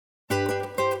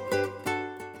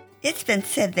It's been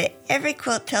said that every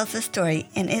quilt tells a story,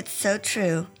 and it's so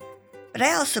true. But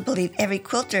I also believe every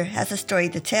quilter has a story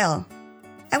to tell.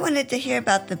 I wanted to hear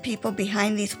about the people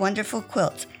behind these wonderful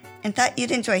quilts and thought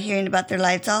you'd enjoy hearing about their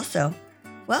lives also.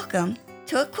 Welcome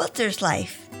to A Quilter's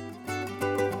Life.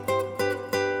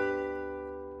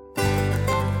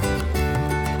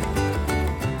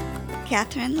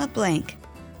 Kathryn LeBlanc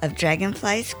of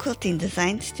Dragonfly's Quilting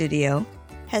Design Studio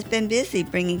has been busy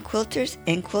bringing quilters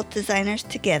and quilt designers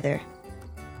together.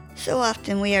 So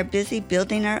often we are busy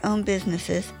building our own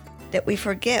businesses that we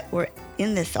forget we're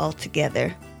in this all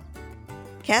together.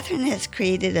 Kathryn has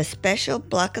created a special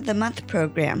Block of the Month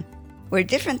program where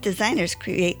different designers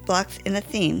create blocks in a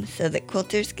theme so that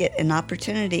quilters get an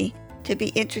opportunity to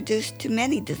be introduced to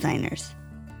many designers.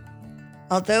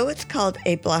 Although it's called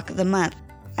a Block of the Month,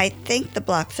 I think the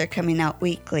blocks are coming out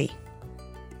weekly.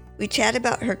 We chat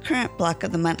about her current Block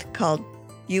of the Month called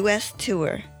U.S.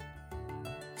 Tour.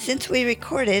 Since we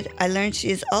recorded, I learned she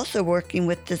is also working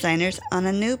with designers on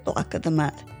a new Block of the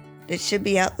Month that should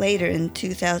be out later in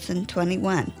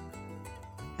 2021.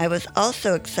 I was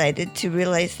also excited to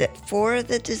realize that 4 of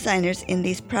the designers in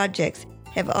these projects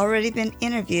have already been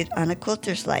interviewed on A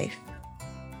Quilter's Life.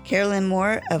 Carolyn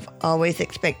Moore of Always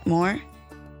Expect More,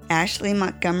 Ashley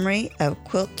Montgomery of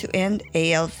Quilt to End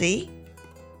ALZ,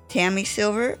 Tammy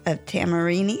Silver of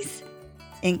Tamarini's,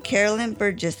 and Carolyn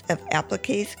Burgess of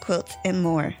Appliques, Quilts, and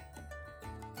More.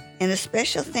 And a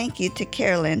special thank you to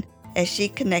Carolyn as she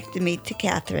connected me to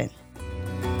Kathryn.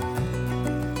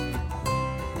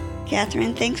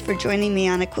 Kathryn, thanks for joining me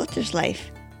on A Quilter's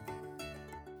Life.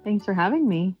 Thanks for having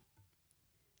me.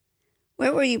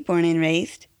 Where were you born and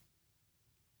raised?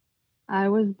 I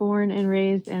was born and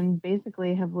raised and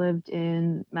basically have lived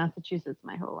in Massachusetts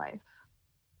my whole life.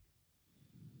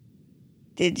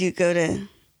 Did you go to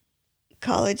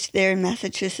college there in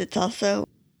Massachusetts also?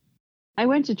 I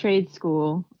went to trade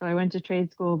school. So I went to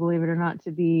trade school, believe it or not,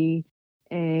 to be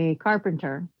a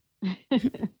carpenter.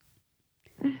 Well,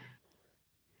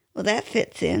 that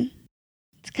fits in.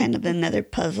 It's kind of another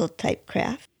puzzle type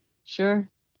craft. Sure.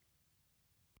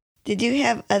 Did you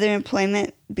have other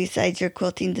employment besides your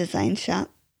quilting design shop?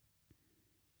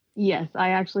 Yes,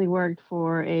 I actually worked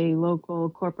for a local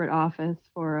corporate office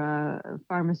for a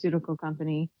pharmaceutical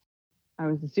company. I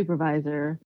was the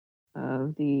supervisor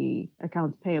of the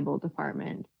accounts payable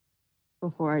department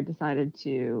before I decided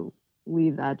to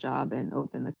leave that job and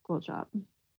open the quilt shop.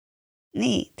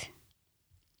 Neat.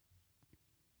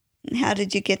 And how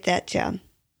did you get that job?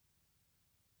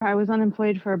 I was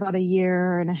unemployed for about a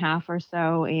year and a half or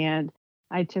so, and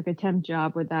I took a temp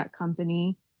job with that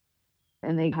company,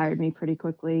 and they hired me pretty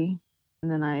quickly.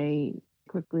 And then I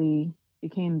quickly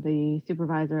became the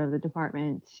supervisor of the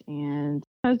department, and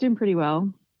I was doing pretty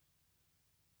well.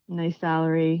 Nice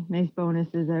salary, nice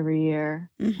bonuses every year.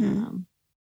 Mm-hmm.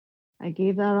 I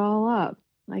gave that all up.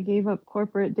 I gave up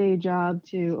corporate day job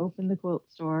to open the quilt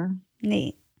store.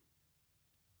 Neat.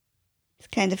 It's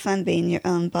kind of fun being your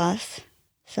own boss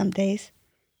some days.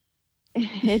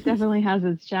 It definitely has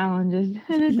its challenges,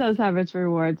 and it does have its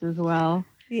rewards as well.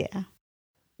 Yeah.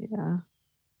 Yeah.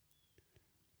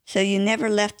 So you never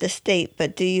left the state,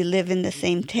 but do you live in the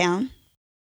same town?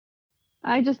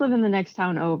 I just live in the next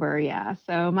town over, yeah.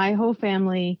 So my whole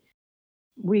family,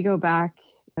 we go back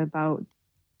about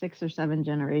 6 or 7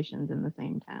 generations in the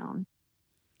same town.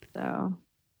 So.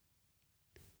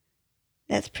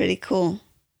 That's pretty cool.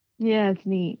 Yeah, it's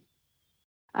neat.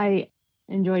 I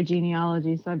enjoy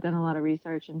genealogy, so I've done a lot of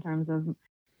research in terms of,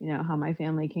 how my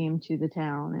family came to the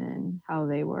town and how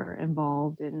they were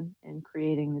involved in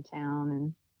creating the town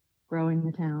and growing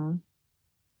the town.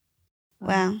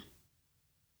 Wow.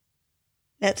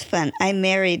 That's fun. I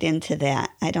married into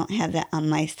that. I don't have that on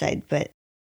my side, but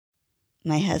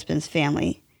my husband's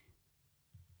family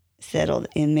settled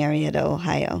in Marietta,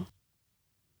 Ohio.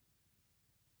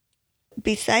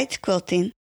 Besides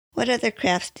quilting, what other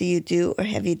crafts do you do or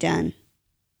have you done?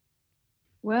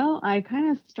 Well, I kind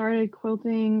of started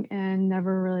quilting and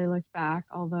never really looked back,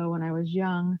 although when I was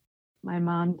young, my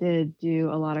mom did do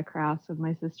a lot of crafts with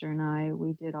my sister and I.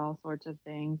 We did all sorts of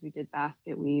things. We did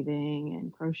basket weaving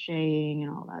and crocheting and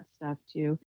all that stuff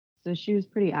too. So she was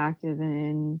pretty active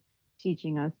in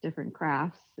teaching us different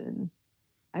crafts. And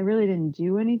I really didn't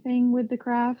do anything with the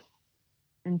crafts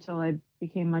until I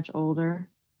became much older.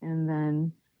 And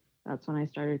then that's when I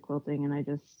started quilting. And I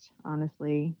just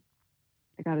honestly,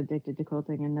 I got addicted to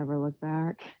quilting and never looked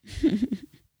back.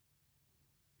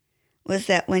 Was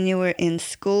that when you were in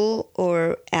school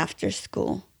or after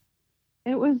school?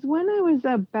 It was when I was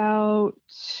about,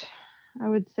 I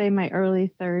would say my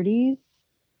early 30s,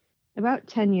 about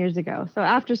 10 years ago. So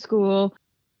after school,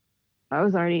 I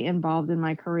was already involved in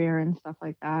my career and stuff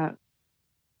like that.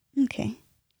 Okay.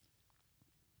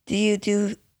 Do you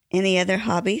do any other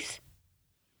hobbies?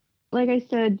 Like I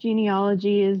said,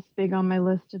 genealogy is big on my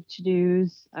list of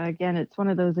to-dos. Again, it's one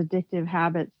of those addictive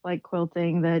habits like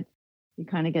quilting that you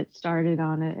kind of get started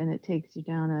on it and it takes you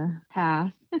down a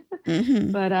path.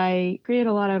 Mm-hmm. But I create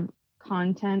a lot of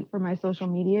content for my social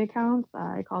media accounts.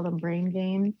 I call them brain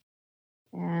games.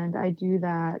 And I do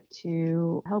that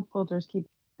to help quilters keep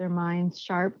their minds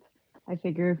sharp. I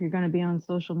figure if you're going to be on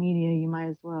social media, you might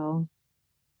as well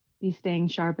be staying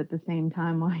sharp at the same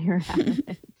time while you're at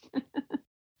it.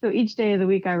 So each day of the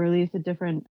week, I release a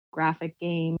different graphic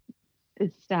game.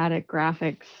 It's static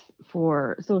graphics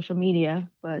for social media,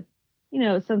 but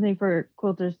it's something for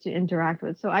quilters to interact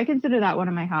with. So I consider that one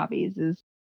of my hobbies is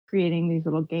creating these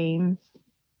little games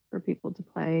for people to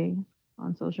play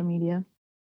on social media.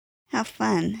 How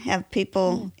fun. Have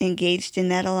people engaged in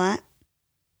that a lot?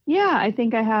 Yeah, I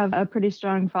think I have a pretty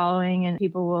strong following, and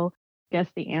people will guess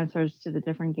the answers to the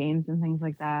different games and things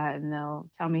like that. And they'll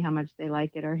tell me how much they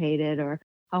like it or hate it, or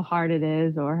how hard it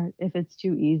is, or if it's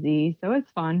too easy. So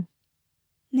it's fun.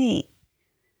 Neat.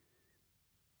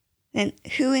 And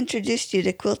who introduced you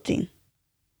to quilting?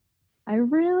 I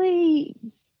really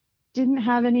didn't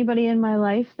have anybody in my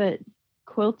life that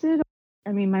quilted.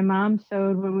 I mean, my mom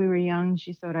sewed when we were young.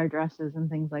 She sewed our dresses and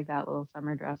things like that, little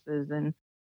summer dresses and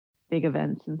big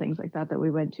events and things like that that we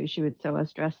went to. She would sew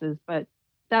us dresses, but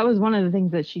that was one of the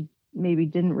things that she maybe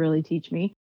didn't really teach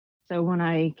me. So when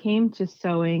I came to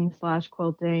sewing /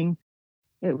 quilting,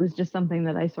 it was just something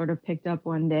that I sort of picked up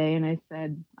one day and I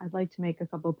said, I'd like to make a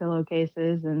couple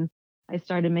pillowcases. And I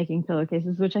started making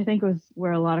pillowcases, which I think was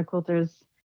where a lot of quilters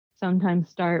sometimes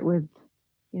start with,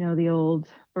 the old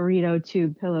burrito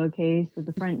tube pillowcase with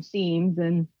the French seams.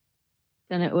 And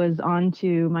then it was on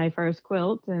to my first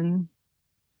quilt and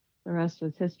the rest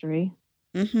was history.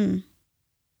 Mm-hmm.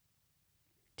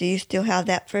 Do you still have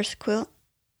that first quilt?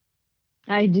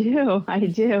 I do.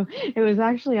 It was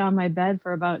actually on my bed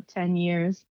for about 10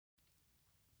 years.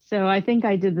 So I think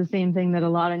I did the same thing that a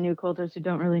lot of new quilters who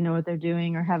don't really know what they're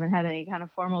doing or haven't had any kind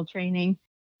of formal training.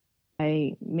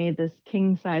 I made this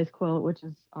king size quilt, which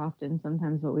is often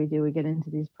sometimes what we do. We get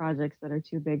into these projects that are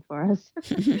too big for us.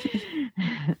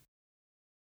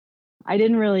 I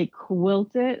didn't really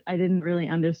quilt it. I didn't really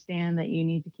understand that you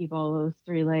need to keep all those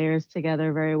 3 layers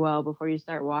together very well before you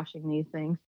start washing these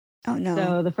things. Oh, no.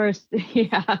 So the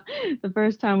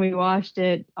first time we washed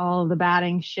it, all the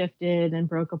batting shifted and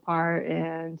broke apart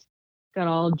and got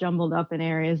all jumbled up in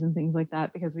areas and things like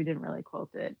that because we didn't really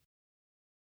quilt it.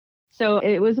 So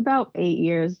it was about 8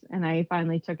 years and I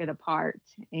finally took it apart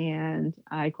and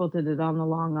I quilted it on the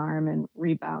long arm and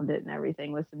rebound it and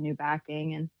everything with some new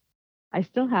backing. And I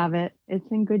still have it.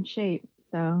 It's in good shape.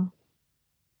 So.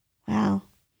 Wow.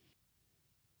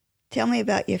 Tell me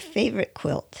about your favorite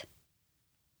quilt.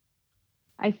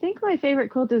 I think my favorite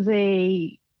quilt is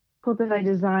a quilt that I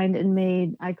designed and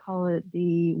made. I call it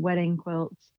the wedding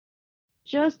quilt.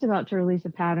 Just about to release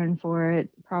a pattern for it,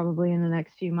 probably in the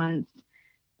next few months.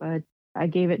 But I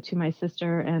gave it to my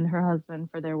sister and her husband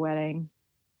for their wedding.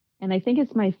 And I think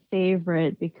it's my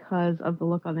favorite because of the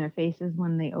look on their faces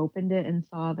when they opened it and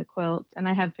saw the quilt. And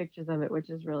I have pictures of it,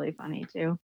 which is really funny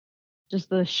too. Just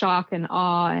the shock and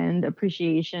awe and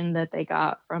appreciation that they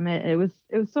got from it. It was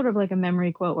sort of like a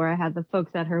memory quilt where I had the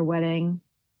folks at her wedding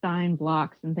sign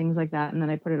blocks and things like that, and then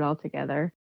I put it all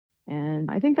together.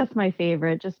 And I think that's my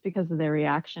favorite just because of their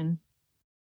reaction.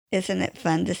 Isn't it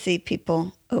fun to see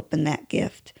people open that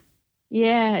gift?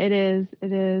 Yeah, it is.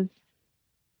 It is.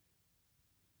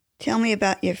 Tell me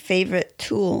about your favorite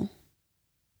tool.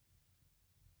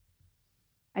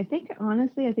 I think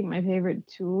my favorite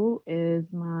tool is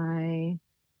my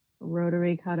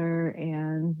rotary cutter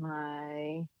and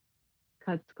my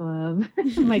cuts glove,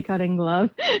 my cutting glove.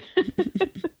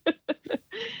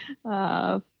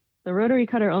 The rotary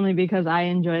cutter only because I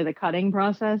enjoy the cutting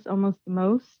process almost the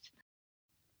most.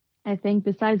 I think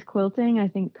besides quilting, I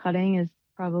think cutting is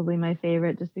probably my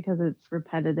favorite just because it's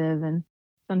repetitive and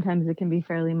sometimes it can be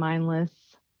fairly mindless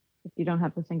if you don't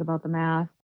have to think about the math.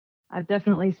 I've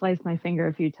definitely sliced my finger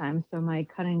a few times, so my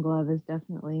cutting glove is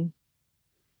definitely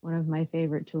one of my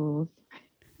favorite tools.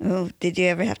 Oh, did you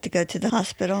ever have to go to the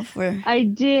hospital for? I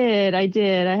did. I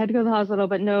had to go to the hospital,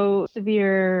 but no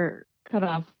severe cut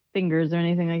off fingers or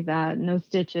anything like that. No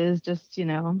stitches. Just, you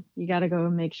got to go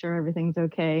and make sure everything's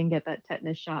okay and get that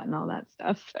tetanus shot and all that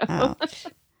stuff. So. Ouch.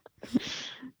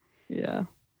 Yeah.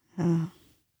 Oh.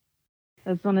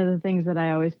 That's one of the things that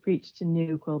I always preach to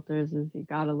new quilters is you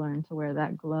got to learn to wear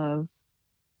that glove.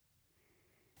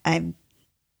 I've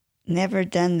never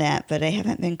done that, but I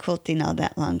haven't been quilting all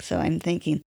that long, so I'm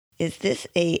thinking is this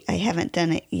I haven't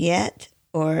done it yet,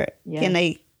 or Yes.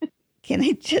 can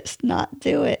I just not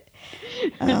do it?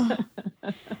 Oh.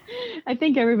 I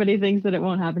think everybody thinks that it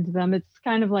won't happen to them. It's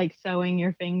kind of like sewing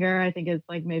your finger. I think it's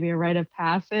like maybe a rite of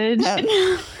passage. Oh,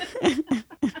 no.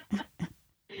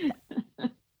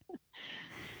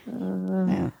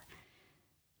 Oh.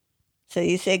 So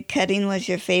you said cutting was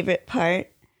your favorite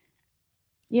part?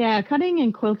 Yeah, cutting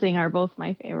and quilting are both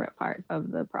my favorite part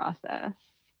of the process.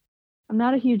 I'm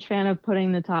not a huge fan of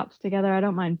putting the tops together. I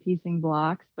don't mind piecing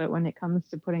blocks, but when it comes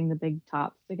to putting the big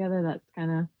tops together, that's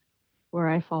kind of where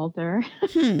I falter.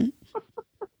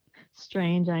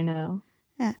 Strange, I know.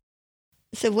 Yeah.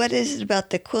 So what is it about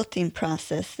the quilting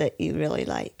process that you really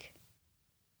like?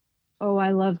 Oh,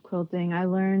 I love quilting. I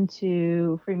learned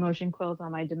to free motion quilt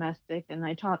on my domestic, and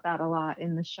I taught that a lot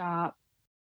in the shop.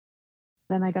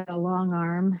 Then I got a long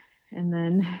arm, and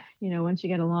then, once you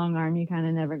get a long arm, you kind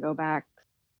of never go back.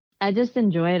 I just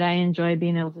enjoy it. I enjoy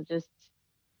being able to just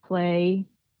play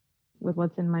with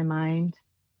what's in my mind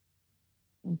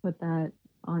and put that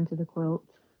onto the quilt.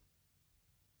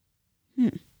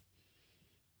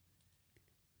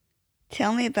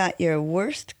 Tell me about your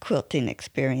worst quilting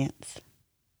experience.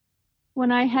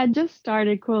 When I had just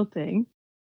started quilting,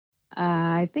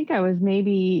 I think I was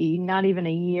maybe not even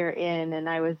a year in, and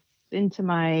I was into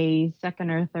my second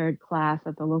or third class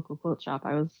at the local quilt shop.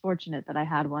 I was fortunate that I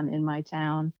had one in my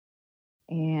town.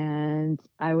 And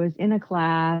I was in a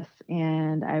class,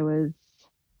 and I was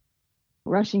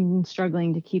rushing and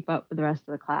struggling to keep up with the rest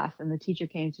of the class. And the teacher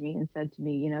came to me and said to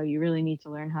me, you really need to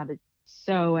learn how to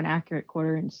sew an accurate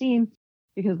 1/4-inch seam,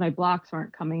 because my blocks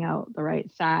weren't coming out the right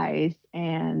size.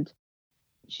 And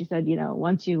she said,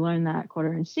 once you learn that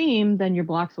 1/4-inch seam, then your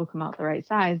blocks will come out the right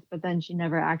size. But then she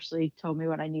never actually told me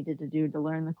what I needed to do to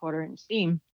learn the 1/4-inch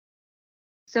seam.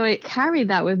 So it carried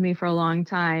that with me for a long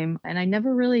time. And I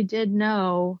never really did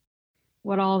know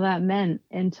what all that meant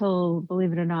until,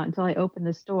 believe it or not, until I opened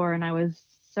the store and I was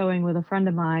sewing with a friend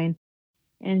of mine.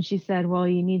 And she said, well,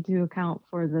 you need to account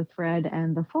for the thread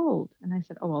and the fold. And I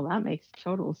said, oh, well, that makes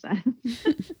total sense.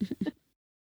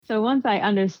 So once I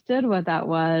understood what that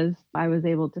was, I was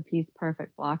able to piece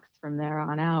perfect blocks from there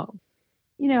on out.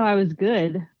 I was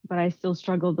good, but I still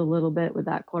struggled a little bit with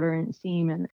that 1/4-inch seam.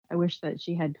 And I wish that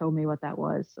she had told me what that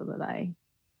was so that I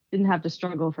didn't have to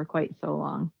struggle for quite so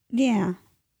long. Yeah.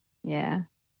 Yeah.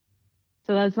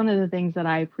 So that's one of the things that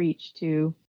I preach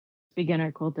to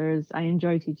beginner quilters. I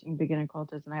enjoy teaching beginner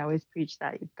quilters, and I always preach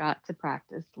that you've got to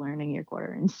practice learning your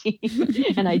 1/4-inch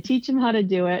seam. And I teach them how to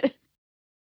do it,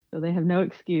 so they have no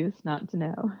excuse not to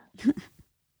know.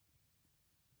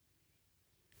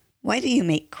 Why do you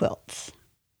make quilts?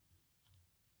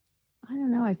 I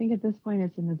don't know. I think at this point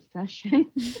it's an obsession.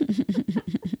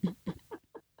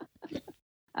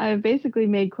 I've basically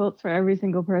made quilts for every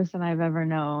single person I've ever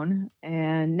known,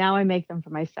 and now I make them for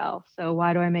myself. So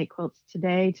why do I make quilts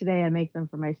today? Today I make them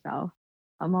for myself.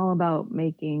 I'm all about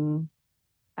making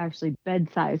actually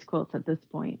bed-size quilts at this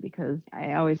point, because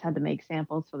I always had to make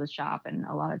samples for the shop, and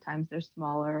a lot of times they're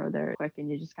smaller or they're quick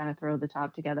and you just kind of throw the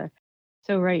top together.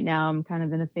 So right now I'm kind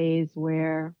of in a phase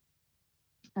where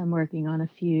I'm working on a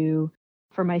few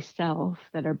for myself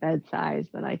that are bed-size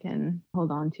that I can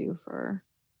hold on to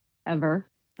forever.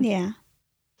 Yeah.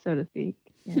 So to speak.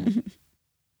 Yeah.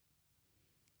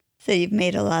 So you've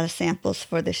made a lot of samples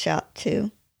for the shop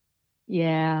too?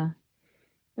 Yeah.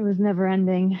 It was never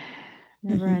ending.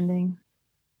 Never ending.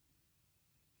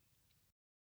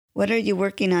 What are you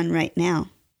working on right now?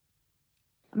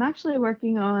 I'm actually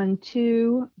working on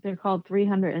 2. They're called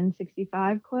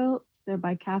 365 quilts. They're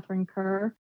by Kathryn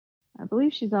Kerr. I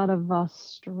believe she's out of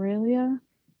Australia.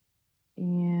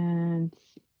 And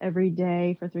every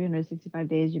day for 365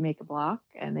 days, you make a block,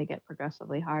 and they get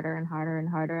progressively harder and harder and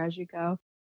harder as you go.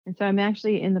 And so I'm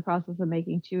actually in the process of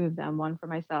making 2 of them, one for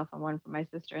myself and one for my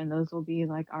sister. And those will be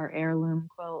like our heirloom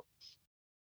quilts.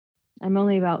 I'm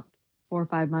only about 4 or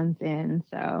 5 months in.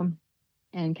 So,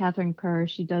 and Kathryn Kerr,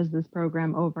 she does this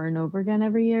program over and over again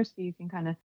every year. So you can kind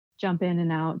of jump in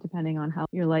and out depending on how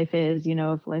your life is.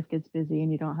 If life gets busy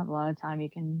and you don't have a lot of time, you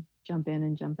can jump in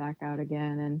and jump back out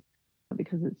again. And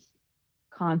because it's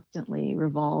constantly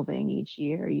revolving each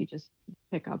year, you just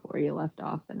pick up where you left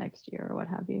off the next year or what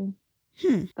have you.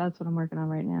 That's what I'm working on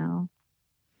right now.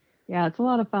 Yeah, it's a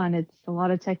lot of fun. It's a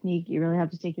lot of technique. You really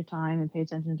have to take your time and pay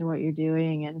attention to what you're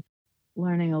doing, and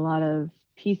learning a lot of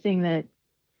piecing that,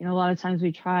 a lot of times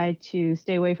we try to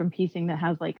stay away from piecing that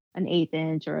has like an 1/8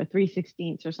 inch or a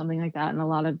 3/16 or something like that. And a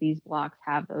lot of these blocks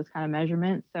have those kind of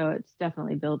measurements. So it's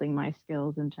definitely building my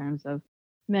skills in terms of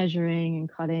measuring and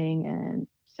cutting and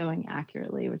sewing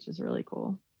accurately, which is really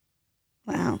cool.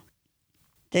 Wow.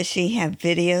 Does she have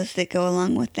videos that go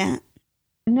along with that?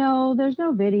 No, there's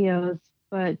no videos,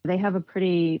 but they have a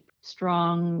pretty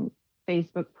strong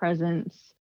Facebook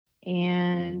presence.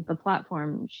 And the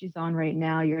platform she's on right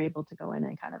now, you're able to go in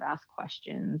and kind of ask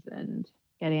questions and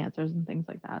get answers and things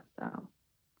like that. So,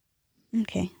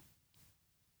 okay.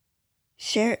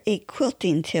 Share a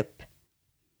quilting tip.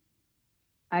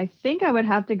 I think I would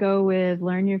have to go with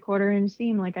learn your 1/4 inch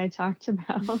seam like I talked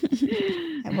about.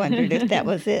 I wondered if that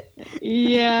was it.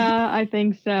 Yeah, I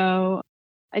think so.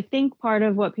 I think part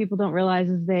of what people don't realize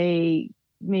is they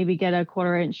maybe get a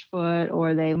 1/4 inch foot,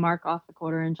 or they mark off the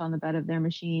 1/4 inch on the bed of their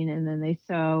machine and then they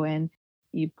sew, and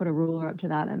you put a ruler up to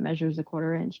that and measures a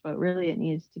 1/4 inch, but really it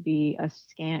needs to be a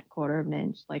scant 1/4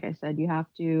 inch. Like I said, you have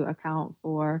to account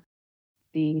for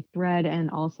the thread and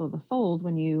also the fold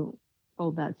when you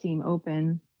fold that seam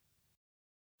open.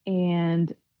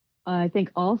 And I think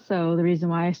also the reason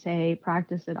why I say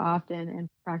practice it often and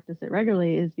practice it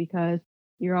regularly is because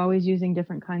you're always using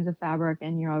different kinds of fabric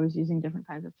and you're always using different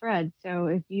kinds of thread. So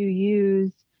if you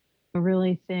use a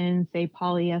really thin, say,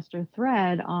 polyester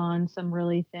thread on some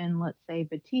really thin, let's say,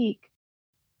 batik,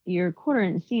 your 1/4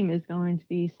 inch seam is going to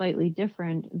be slightly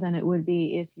different than it would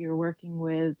be if you're working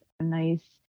with a nice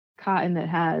cotton that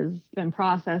has been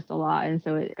processed a lot. And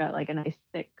so it's got like a nice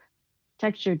thick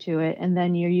texture to it. And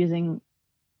then you're using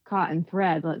cotton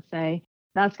thread, let's say,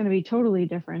 that's going to be totally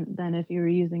different than if you were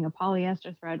using a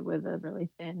polyester thread with a really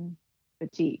thin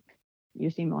batik. Your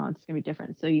seam allowance is going to be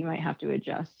different. So you might have to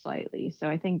adjust slightly. So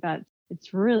I think that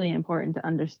it's really important to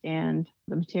understand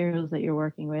the materials that you're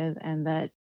working with, and that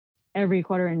every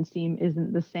 1/4 inch seam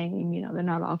isn't the same. You know, they're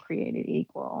not all created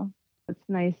equal. It's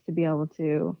nice to be able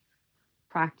to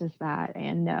practice that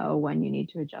and know when you need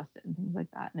to adjust it and things like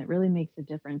that. And it really makes a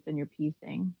difference in your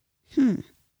piecing.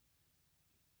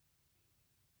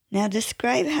 Now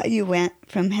describe how you went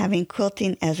from having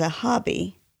quilting as a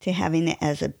hobby to having it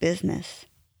as a business.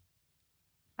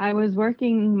 I was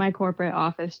working my corporate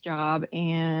office job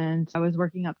and I was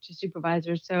working up to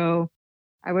supervisor. So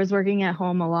I was working at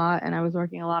home a lot and I was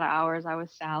working a lot of hours. I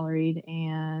was salaried,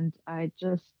 and I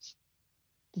just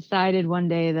decided one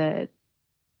day that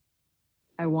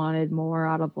I wanted more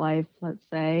out of life, let's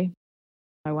say.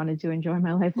 I wanted to enjoy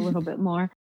my life a little bit more.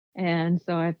 And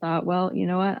so I thought, well, you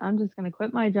know what? I'm just going to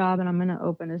quit my job and I'm going to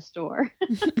open a store.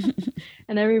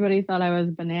 And everybody thought I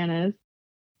was bananas.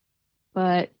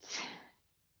 But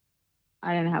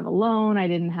I didn't have a loan. I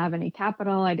didn't have any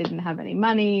capital. I didn't have any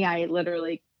money. I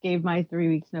literally gave my 3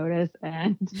 weeks notice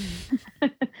and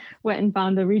went and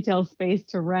found a retail space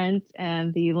to rent.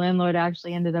 And the landlord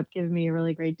actually ended up giving me a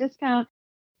really great discount.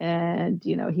 And,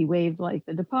 you know, he waived like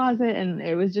the deposit, and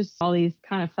it was just all these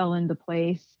kind of fell into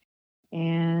place.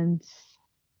 And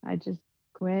I just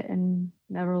quit and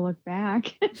never looked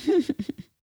back.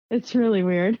 It's really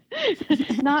weird.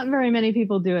 Not very many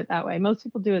people do it that way. Most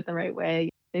people do it the right way.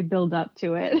 They build up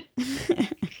to it.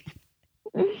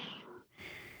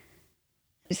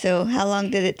 So how long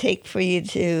did it take for you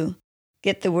to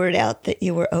get the word out that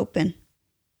you were open?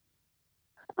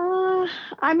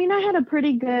 I mean, I had a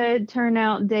pretty good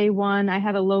turnout day one. I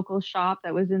had a local shop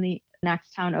that was in the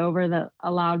next town over that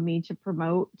allowed me to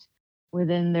promote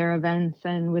within their events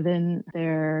and within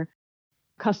their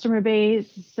customer base.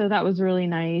 So that was really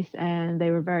nice. And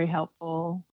they were very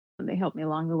helpful. They helped me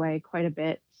along the way quite a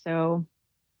bit. So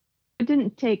it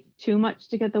didn't take too much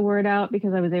to get the word out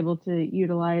because I was able to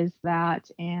utilize that.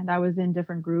 And I was in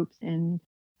different groups, and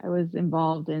I was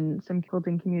involved in some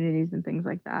quilting communities and things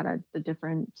like that at the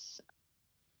different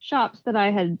shops that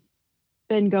I had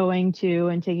been going to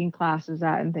and taking classes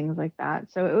at and things like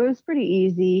that. So it was pretty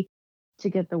easy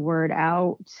to get the word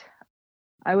out.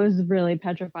 I was really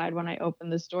petrified when I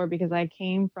opened the store because I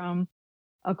came from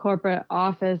a corporate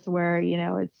office where, you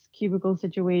know, it's cubicle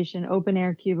situation, open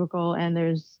air cubicle, and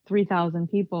there's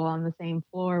 3,000 people on the same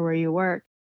floor where you work.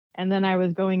 And then I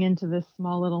was going into this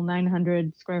small little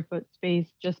 900 square foot space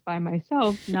just by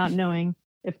myself, not knowing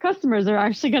if customers are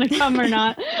actually going to come or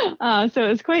not. So it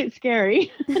was quite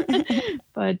scary,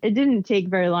 but it didn't take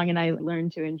very long. And I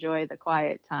learned to enjoy the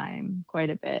quiet time quite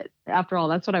a bit. After all,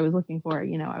 that's what I was looking for.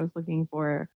 You know, I was looking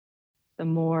for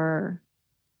some more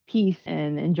peace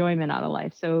and enjoyment out of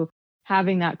life. So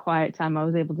having that quiet time, I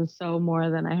was able to sew more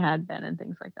than I had been and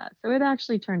things like that. So it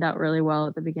actually turned out really well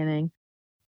at the beginning.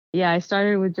 Yeah, I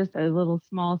started with just a little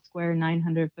small square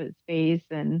 900 foot space,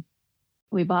 and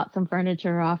we bought some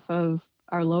furniture off of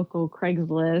our local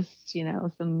Craigslist, you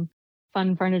know, some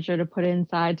fun furniture to put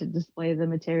inside to display the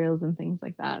materials and things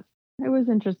like that. It was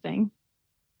interesting.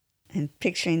 I'm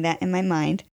picturing that in my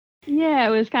mind. Yeah,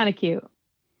 it was kind of cute.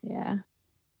 Yeah.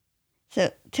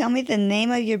 So tell me the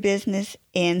name of your business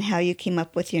and how you came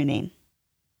up with your name.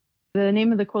 The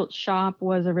name of the quilt shop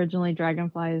was originally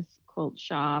Dragonfly's Quilt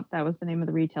Shop. That was the name of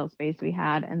the retail space we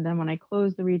had. And then when I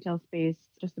closed the retail space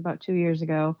just about 2 years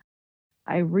ago,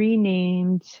 I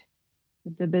renamed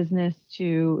the business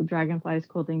to Dragonfly's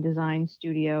Quilting Design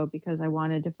Studio because I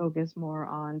wanted to focus more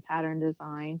on pattern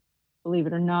design. Believe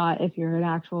it or not, if you're an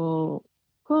actual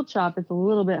quilt shop, it's a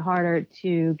little bit harder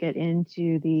to get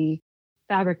into the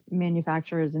fabric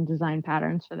manufacturers and design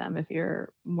patterns for them if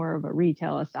you're more of a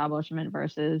retail establishment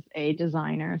versus a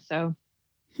designer. So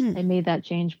I made that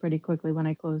change pretty quickly when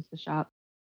I closed the shop.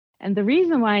 And the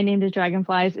reason why I named it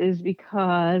Dragonflies is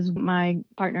because my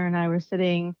partner and I were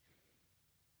sitting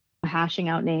hashing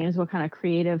out names. What kind of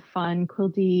creative, fun,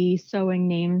 quilty, sewing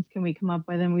names can we come up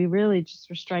with? And we really just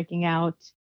were striking out.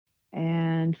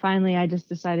 And finally, I just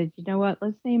decided, you know what,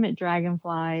 let's name it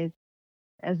Dragonflies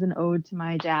as an ode to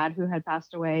my dad, who had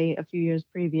passed away a few years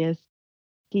previous.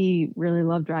 He really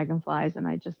loved dragonflies, and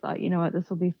I just thought, you know what, this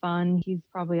will be fun. He's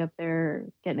probably up there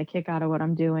getting a kick out of what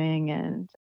I'm doing, and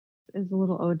it's a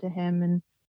little ode to him. And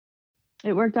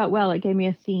it worked out well. It gave me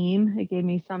a theme. It gave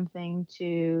me something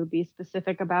to be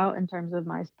specific about in terms of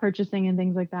my purchasing and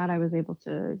things like that. I was able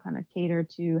to kind of cater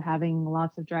to having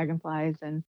lots of dragonflies,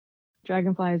 and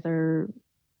dragonflies are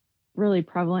really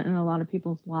prevalent in a lot of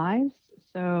people's lives.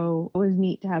 So it was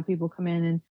neat to have people come in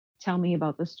and tell me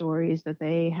about the stories that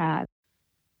they had.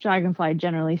 Dragonfly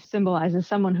generally symbolizes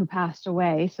someone who passed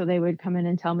away. So they would come in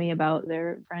and tell me about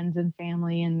their friends and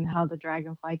family and how the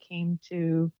dragonfly came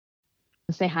to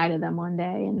say hi to them one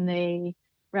day, and they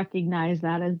recognize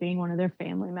that as being one of their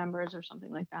family members or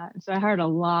something like that. And so I heard a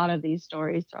lot of these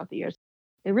stories throughout the years.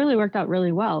 It really worked out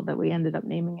really well that we ended up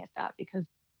naming it that because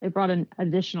it brought an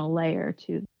additional layer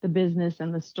to the business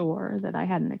and the store that I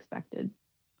hadn't expected.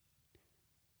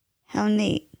 How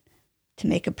neat to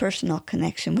make a personal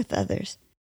connection with others.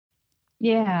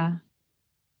 Yeah.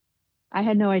 I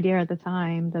had no idea at the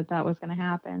time that that was going to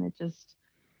happen. It just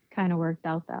kind of worked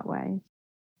out that way.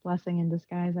 Blessing in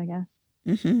disguise, I guess.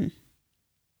 Mm-hmm.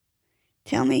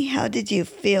 Tell me, how did you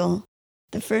feel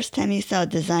the first time you saw a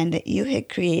design that you had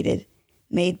created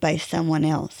made by someone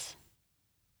else?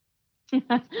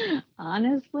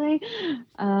 Honestly,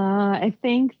 I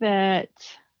think that,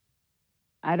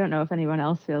 I don't know if anyone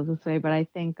else feels this way, but I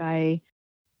think I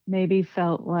maybe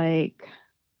felt like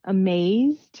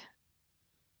amazed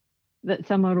that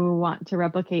someone would want to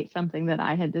replicate something that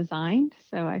I had designed.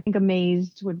 So I think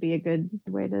amazed would be a good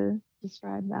way to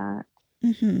describe that.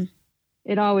 Mm-hmm.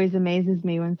 It always amazes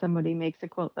me when somebody makes a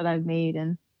quilt that I've made,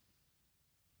 and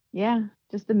yeah,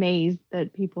 just amazed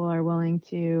that people are willing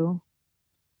to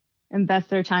invest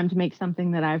their time to make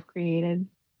something that I've created.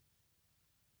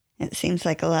 It seems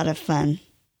like a lot of fun.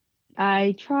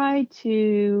 I try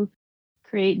to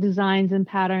create designs and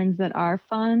patterns that are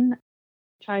fun.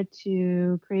 Try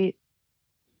to create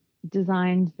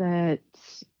designs that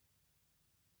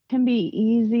can be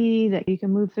easy, that you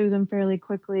can move through them fairly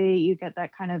quickly. You get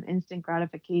that kind of instant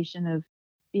gratification of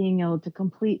being able to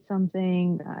complete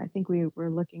something. I think we're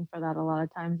looking for that a lot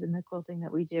of times in the quilting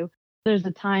that we do. There's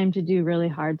a time to do really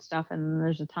hard stuff, and then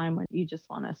there's a time when you just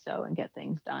want to sew and get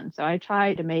things done. So I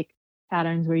try to make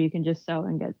patterns where you can just sew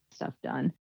and get stuff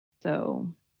done.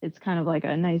 So it's kind of like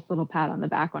a nice little pat on the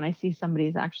back when I see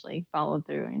somebody's actually followed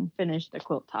through and finished the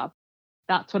quilt top.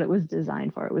 That's what it was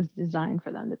designed for. It was designed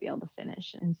for them to be able to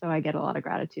finish. And so I get a lot of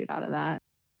gratitude out of that.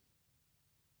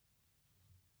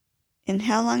 And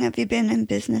how long have you been in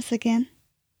business again?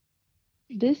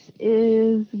 This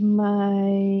is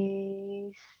my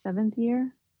 7th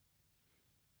year.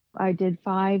 I did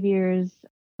 5 years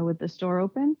with the store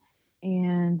open,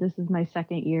 and this is my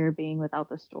 2nd year being without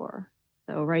the store.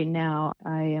 So right now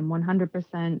I am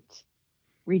 100%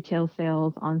 retail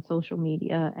sales on social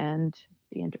media and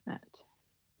the internet.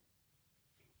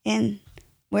 And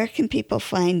where can people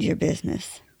find your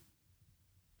business?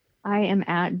 I am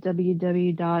at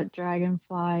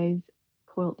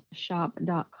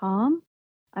www.dragonfliesquiltshop.com.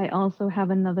 I also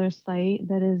have another site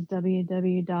that is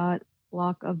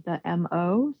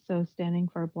www.blockofthemo, so standing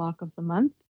for Block of the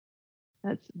Month.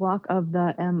 That's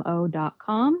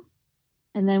blockofthemo.com.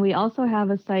 And then we also have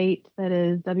a site that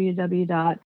is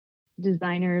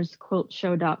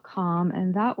www.designersquiltshow.com,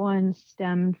 and that one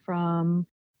stemmed from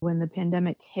when the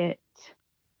pandemic hit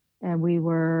and we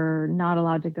were not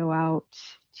allowed to go out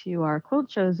to our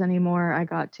quilt shows anymore. I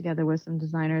got together with some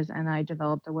designers and I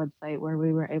developed a website where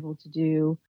we were able to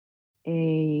do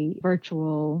a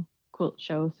virtual quilt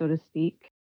show, so to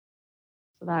speak.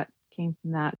 So that came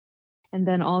from that. And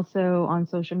then also on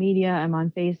social media, I'm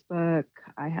on Facebook.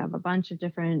 I have a bunch of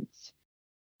different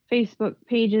Facebook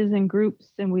pages and groups,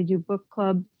 and we do book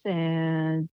clubs,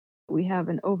 and We have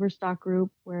an overstock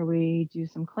group where we do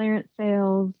some clearance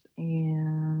sales,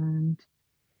 and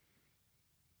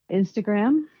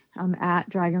Instagram. I'm at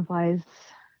Dragonfly's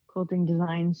Quilting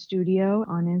Design Studio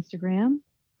on Instagram.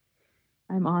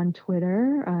 I'm on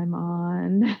Twitter. I'm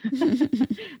on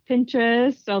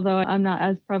Pinterest, although I'm not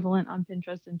as prevalent on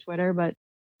Pinterest and Twitter, but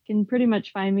you can pretty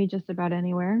much find me just about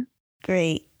anywhere.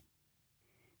 Great.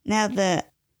 Now, the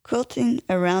Quilting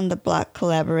Around the Block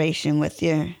collaboration with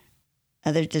your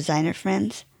other designer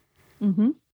friends.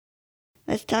 Mm-hmm.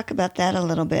 Let's talk about that a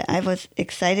little bit. I was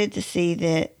excited to see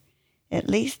that at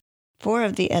least 4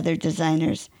 of the other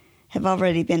designers have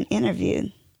already been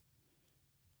interviewed.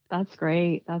 That's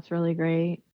great. That's really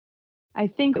great. I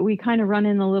think we kind of run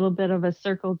in a little bit of a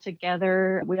circle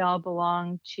together. We all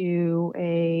belong to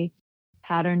a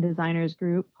pattern designers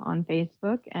group on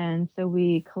Facebook, and so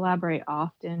we collaborate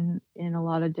often in a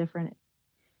lot of different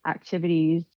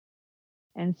activities.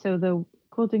 And so the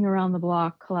Quilting Around the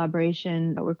Block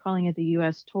collaboration, we're calling it the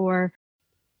US Tour.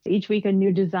 Each week a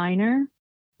new designer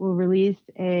will release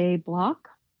a block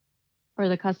for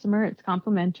the customer. It's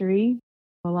complimentary.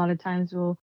 A lot of times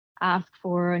we'll ask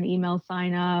for an email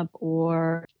sign up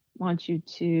or want you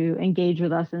to engage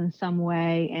with us in some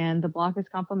way. And the block is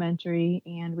complimentary.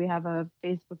 And we have a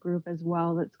Facebook group as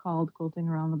well that's called Quilting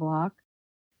Around the Block.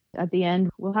 At the end,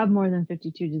 we'll have more than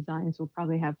 52 designs. We'll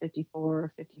probably have 54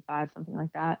 or 55, something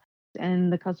like that.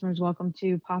 And the customer's welcome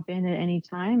to pop in at any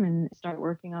time and start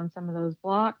working on some of those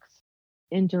blocks,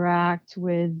 interact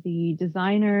with the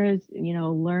designers,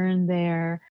 learn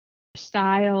their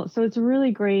style. So it's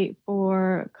really great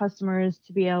for customers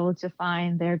to be able to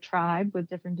find their tribe with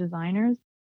different designers.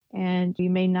 And you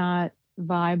may not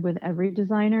vibe with every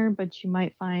designer, but you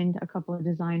might find a couple of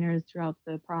designers throughout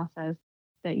the process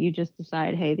that you just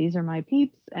decide, hey, these are my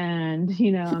peeps, and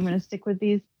I'm going to stick with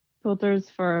these quilters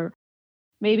for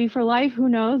maybe for life, who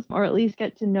knows, or at least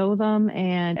get to know them.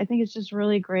 And I think it's just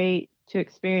really great to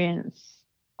experience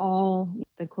all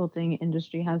the quilting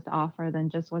industry has to offer than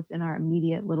just what's in our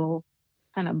immediate little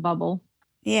kind of bubble.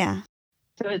 Yeah.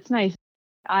 So it's nice.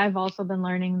 I've also been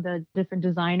learning the different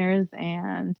designers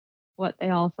and what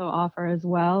they also offer as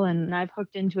well. And I've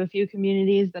hooked into a few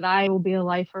communities that I will be a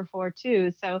lifer for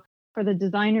too. So for the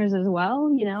designers as well,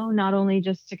 not only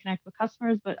just to connect with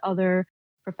customers, but other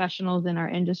professionals in our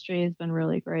industry has been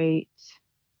really great.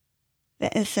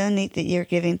 That is so neat that you're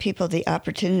giving people the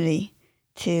opportunity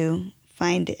to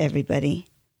find everybody.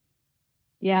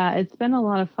 Yeah, it's been a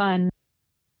lot of fun.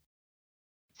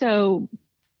 So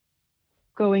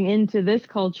going into this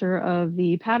culture of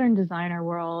the pattern designer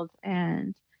world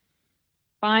and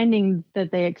finding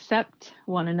that they accept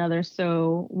one another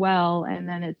so well, and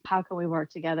then it's how can we work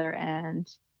together and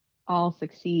all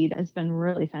succeed, has been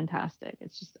really fantastic.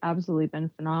 It's just absolutely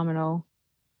been phenomenal.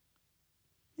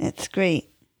 That's great.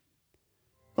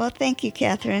 Well, thank you,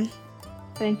 Kathryn.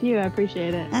 Thank you. I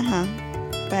appreciate it.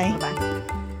 Bye. Bye-bye.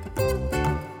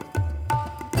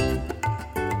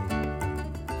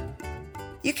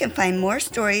 You can find more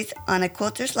stories on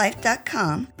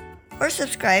aquilterslife.com or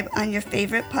subscribe on your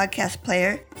favorite podcast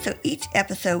player so each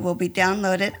episode will be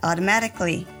downloaded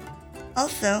automatically.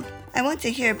 Also, I want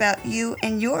to hear about you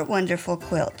and your wonderful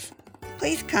quilts.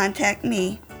 Please contact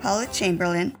me, Paula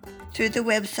Chamberlain, through the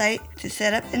website to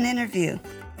set up an interview.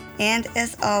 And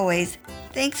as always,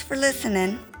 thanks for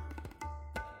listening.